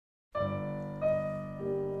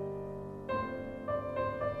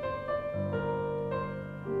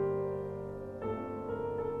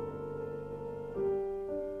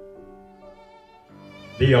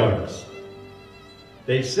The artist.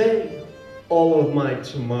 They say all of my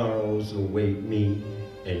tomorrows await me,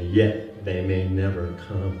 and yet they may never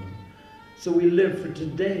come. So we live for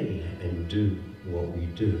today and do what we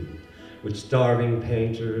do, with starving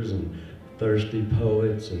painters and thirsty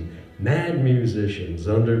poets and mad musicians,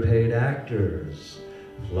 underpaid actors,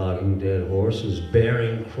 flogging dead horses,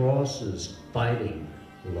 bearing crosses, fighting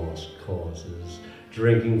lost causes,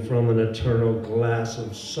 drinking from an eternal glass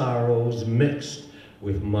of sorrows mixed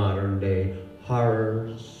with modern-day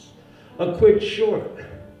horrors. A quick short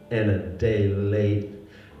and a day late,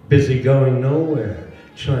 busy going nowhere,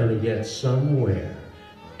 trying to get somewhere,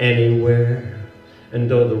 anywhere. And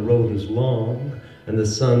though the road is long and the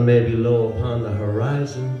sun may be low upon the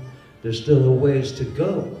horizon, there's still a ways to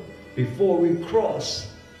go before we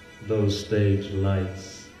cross those stage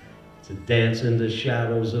lights, to dance in the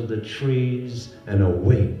shadows of the trees and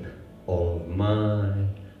await all of my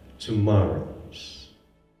tomorrows.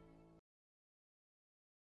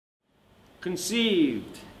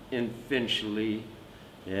 Conceived in Finchley,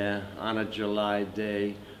 yeah, on a July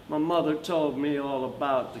day. My mother told me all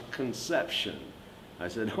about the conception. I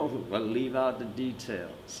said, oh, well, leave out the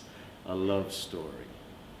details. A love story.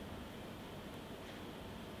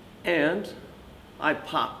 And I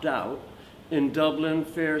popped out in Dublin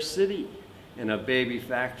Fair City in a baby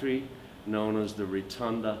factory known as the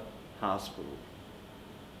Rotunda Hospital.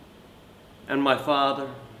 And my father,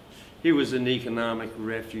 he was an economic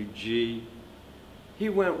refugee. He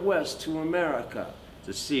went west to America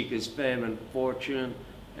to seek his fame and fortune,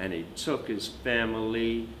 and he took his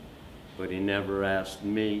family, but he never asked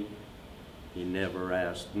me. He never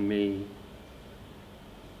asked me.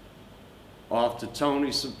 Off to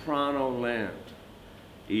Tony Soprano land,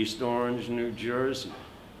 East Orange, New Jersey,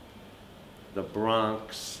 the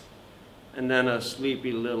Bronx, and then a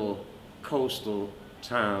sleepy little coastal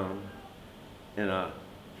town in a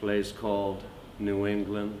place called New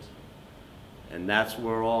England. And that's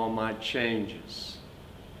where all my changes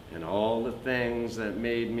and all the things that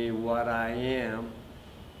made me what I am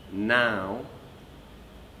now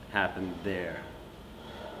happened there.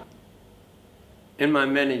 In my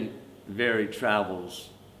many varied travels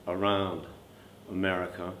around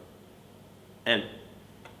America, and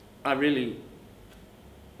I really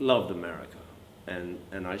loved America, and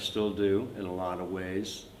I still do in a lot of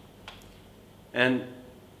ways, and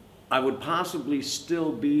I would possibly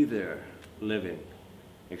still be there living,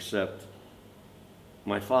 except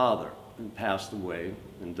my father passed away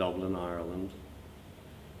in Dublin, Ireland,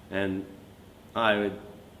 and I had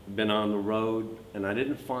been on the road, and I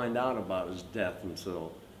didn't find out about his death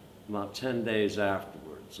until about 10 days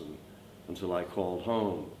afterwards, and until I called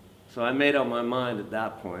home. So I made up my mind at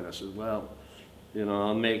that point. I said, well, you know,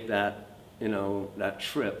 I'll make that, you know, that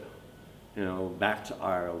trip, you know, back to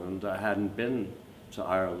Ireland. I hadn't been to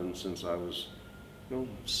Ireland since I was, you know,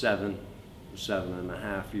 seven and a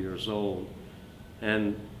half years old.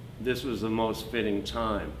 And this was the most fitting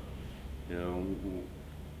time, you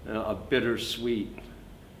know, a bittersweet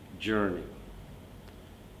journey.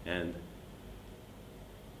 And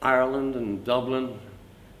Ireland and Dublin,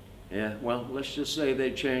 yeah, well, let's just say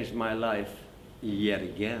they changed my life yet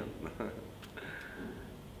again.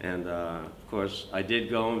 And of course, I did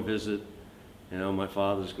go and visit, you know, my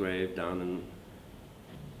father's grave down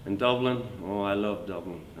in Dublin. Oh, I love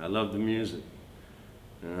Dublin. I love the music.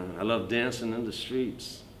 I love dancing in the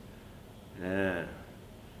streets. Yeah.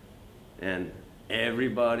 And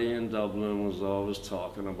everybody in Dublin was always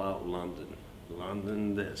talking about London.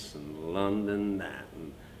 London this and London that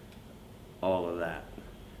and all of that.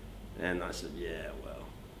 And I said, yeah, well,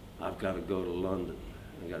 I've got to go to London.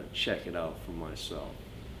 I've got to check it out for myself.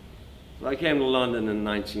 So I came to London in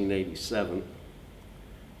 1987.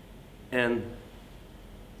 And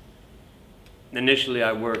initially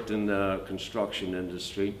I worked in the construction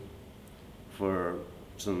industry for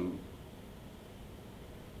some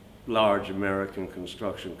large American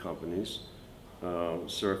construction companies,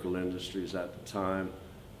 Circle Industries at the time,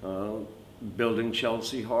 building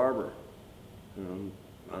Chelsea Harbor,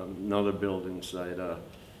 another building site,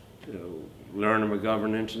 you know, Lerner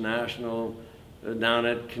McGovern International down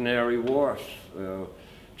at Canary Wharf,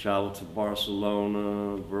 traveled to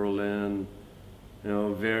Barcelona, Berlin, you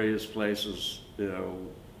know, various places, you know,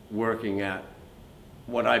 working at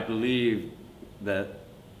what I believe that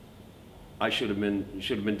I should have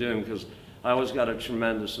been doing, because I always got a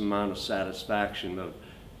tremendous amount of satisfaction of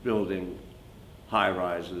building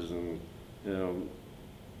high-rises and, you know,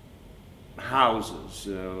 houses,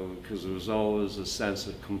 you know, because there was always a sense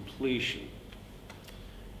of completion.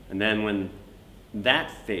 And then when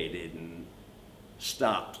that faded and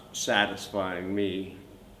stopped satisfying me,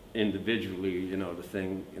 individually, you know, the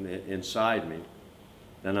thing inside me,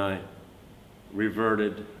 then I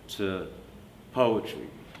reverted to poetry,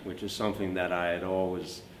 which is something that I had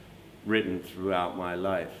always written throughout my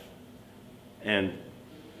life. And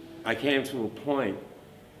I came to a point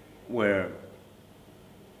where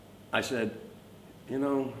I said, you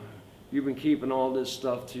know, you've been keeping all this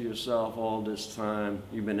stuff to yourself all this time.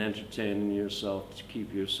 You've been entertaining yourself to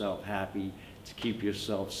keep yourself happy, to keep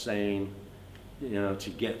yourself sane, you know, to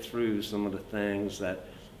get through some of the things that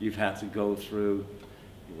you've had to go through.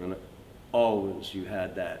 You know, always you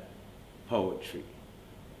had that poetry.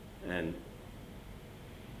 And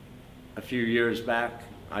a few years back,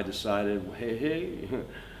 I decided, hey,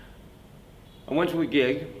 I went to a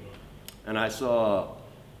gig and I saw a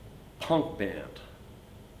punk band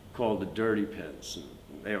called the Dirty Pins.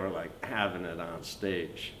 And they were like having it on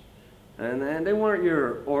stage. And they weren't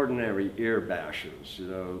your ordinary ear bashers, you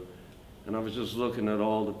know. And I was just looking at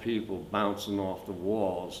all the people bouncing off the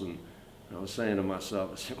walls, and I was saying to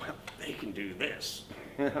myself, I said, well, they can do this.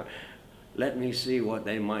 Let me see what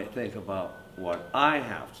they might think about what I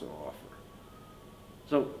have to offer.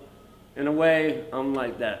 So, in a way, I'm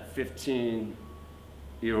like that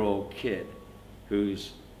 15-year-old kid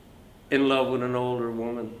who's in love with an older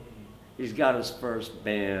woman. He's got his first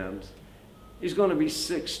band. He's going to be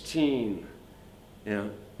 16, you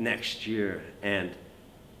know, next year, and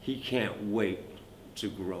he can't wait to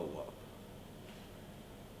grow up.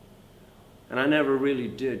 And I never really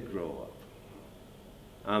did grow up.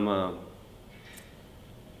 I'm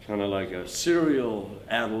kind of like a serial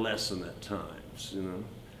adolescent at times, you know.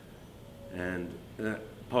 And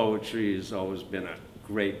poetry has always been a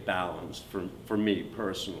great balance for me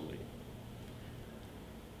personally.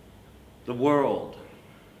 The world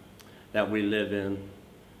that we live in,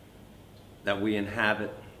 that we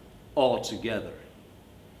inhabit all together.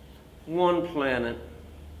 One planet,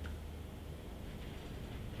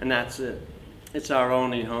 and that's it. It's our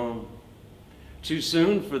only home. Too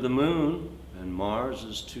soon for the moon, and Mars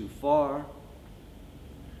is too far.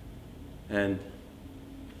 And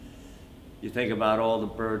you think about all the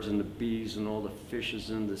birds and the bees and all the fishes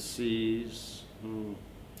in the seas, and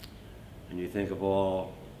you think of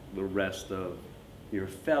all the rest of your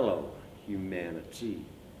fellow humanity.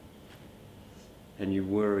 And you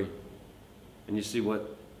worry, and you see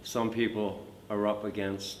what some people are up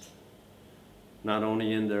against, not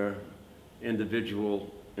only in their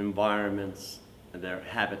individual environments and their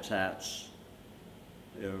habitats,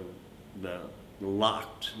 they're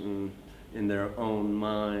locked in their own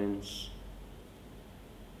minds.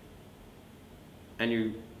 And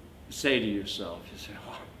you say to yourself, you say,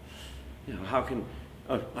 oh, you know, how can,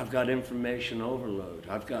 I've got information overload.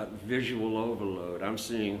 I've got visual overload. I'm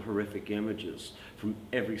seeing horrific images from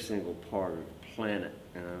every single part of the planet,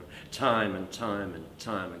 you know, time and time and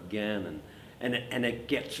time again, and it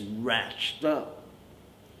gets ratcheted up.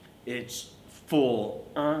 It's full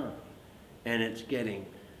on, and it's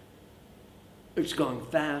going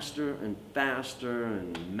faster and faster,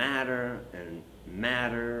 and matter,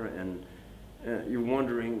 and you're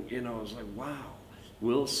wondering, you know, it's like, wow,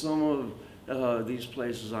 will some of these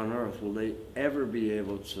places on Earth, will they ever be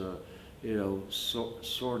able to, you know,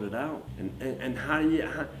 sort it out? And how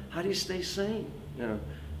do you stay sane? You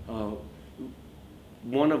know,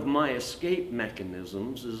 one of my escape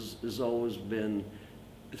mechanisms has always been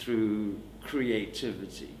through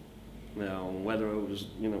creativity. Now, whether it was,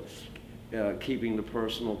 you know, keeping the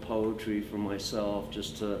personal poetry for myself,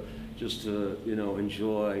 just to you know,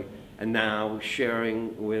 enjoy, and now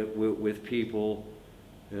sharing with people,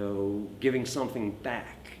 you know, giving something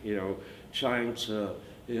back, you know, trying to,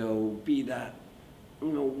 you know, be that,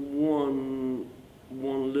 you know, one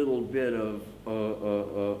little bit of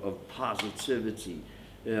positivity,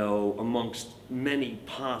 you know, amongst many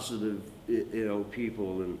positive, you know,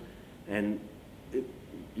 people, and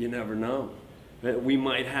you never know. We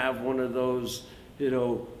might have one of those, you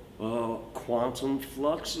know, quantum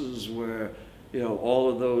fluxes where, you know, all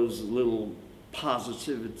of those little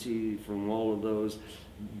positivity from all of those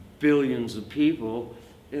billions of people,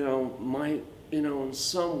 you know, might, you know, in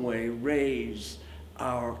some way raise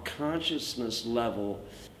our consciousness level.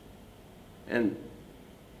 And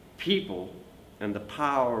people, and the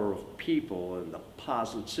power of people, and the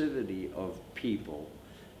positivity of people,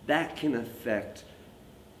 that can affect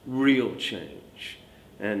real change.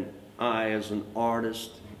 And I, as an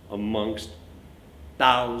artist amongst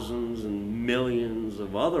thousands and millions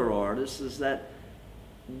of other artists, is that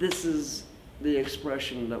this is the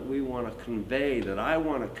expression that we want to convey, that I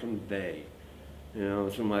want to convey, you know,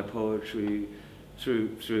 through my poetry,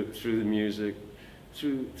 through the music,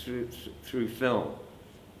 through film,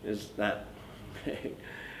 is that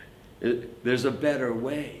There's a better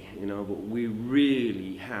way, you know, but we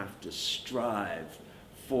really have to strive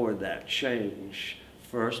for that change,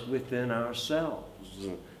 first within ourselves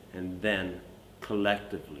and then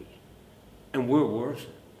collectively. And we're worth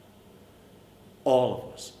it. All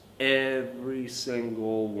of us, every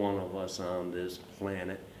single one of us on this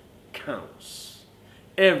planet counts.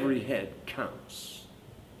 Every head counts.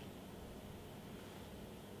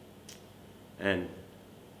 And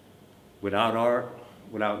without art,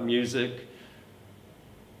 without music,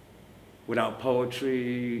 without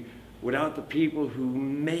poetry, without the people who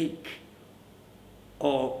make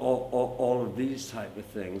all of these type of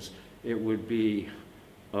things, it would be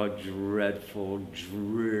a dreadful,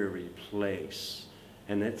 dreary place.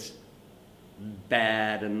 And it's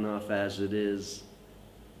bad enough as it is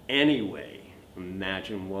anyway.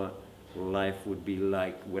 Imagine what life would be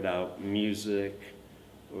like without music,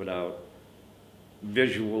 without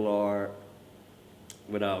visual art,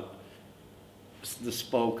 without the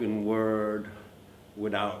spoken word,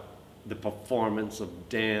 without the performance of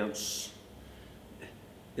dance.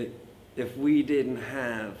 If we didn't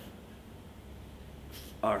have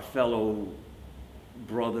our fellow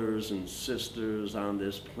brothers and sisters on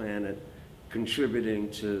this planet contributing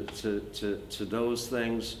to those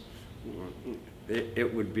things,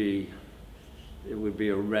 it would be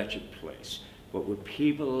a wretched place. But with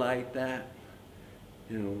people like that,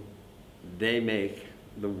 you know, they make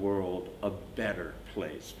the world a better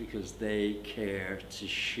place because they care to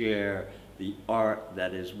share the art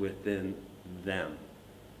that is within them.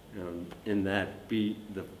 You know, in that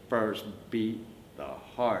beat, the first beat, the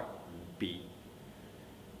heart beat.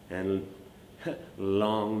 And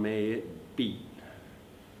long may it beat.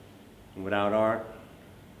 And without art,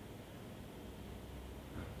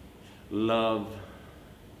 love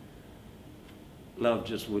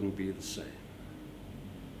just wouldn't be the same.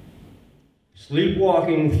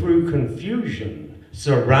 Sleepwalking through confusion,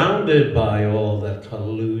 surrounded by all that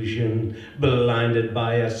collusion, blinded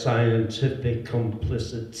by a scientific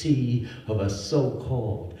complicity of a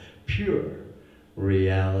so-called pure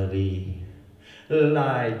reality,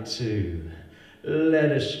 lied to,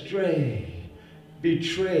 led astray,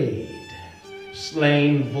 betrayed,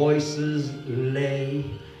 slain voices lay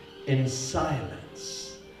in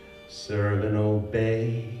silence, serve and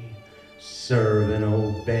obey, serve and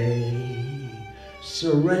obey.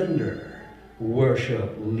 Surrender,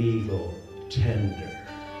 worship, legal, tender.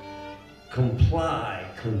 Comply,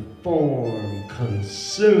 conform,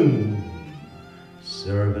 consume.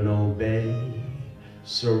 Serve and obey.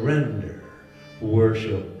 Surrender,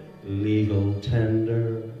 worship, legal,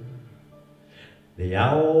 tender. The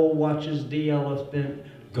owl watches the elephant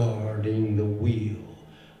guarding the wheel.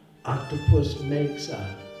 Octopus makes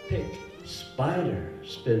a pick. Spider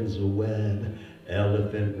spins a web.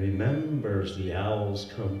 Elephant remembers the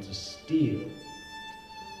owls come to steal.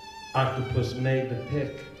 Octopus made the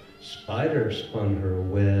pick. Spider spun her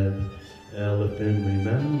web. Elephant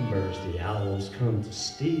remembers the owls come to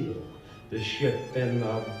steal. The ship in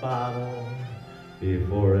the bottle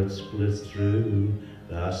before it splits through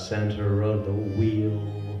the center of the wheel.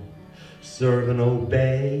 Serve and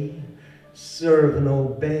obey, serve and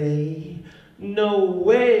obey. No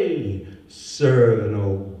way, serve and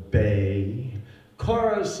obey.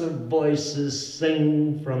 Chorus of voices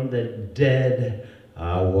sing from the dead.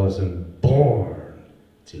 I wasn't born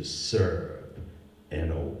to serve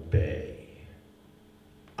and obey.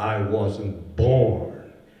 I wasn't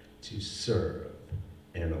born to serve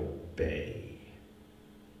and obey.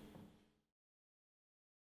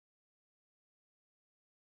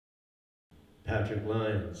 Patrick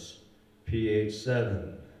Lyons,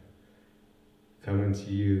 PH7, coming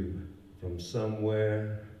to you from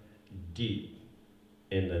somewhere deep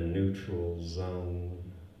in the neutral zone.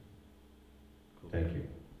 Thank you.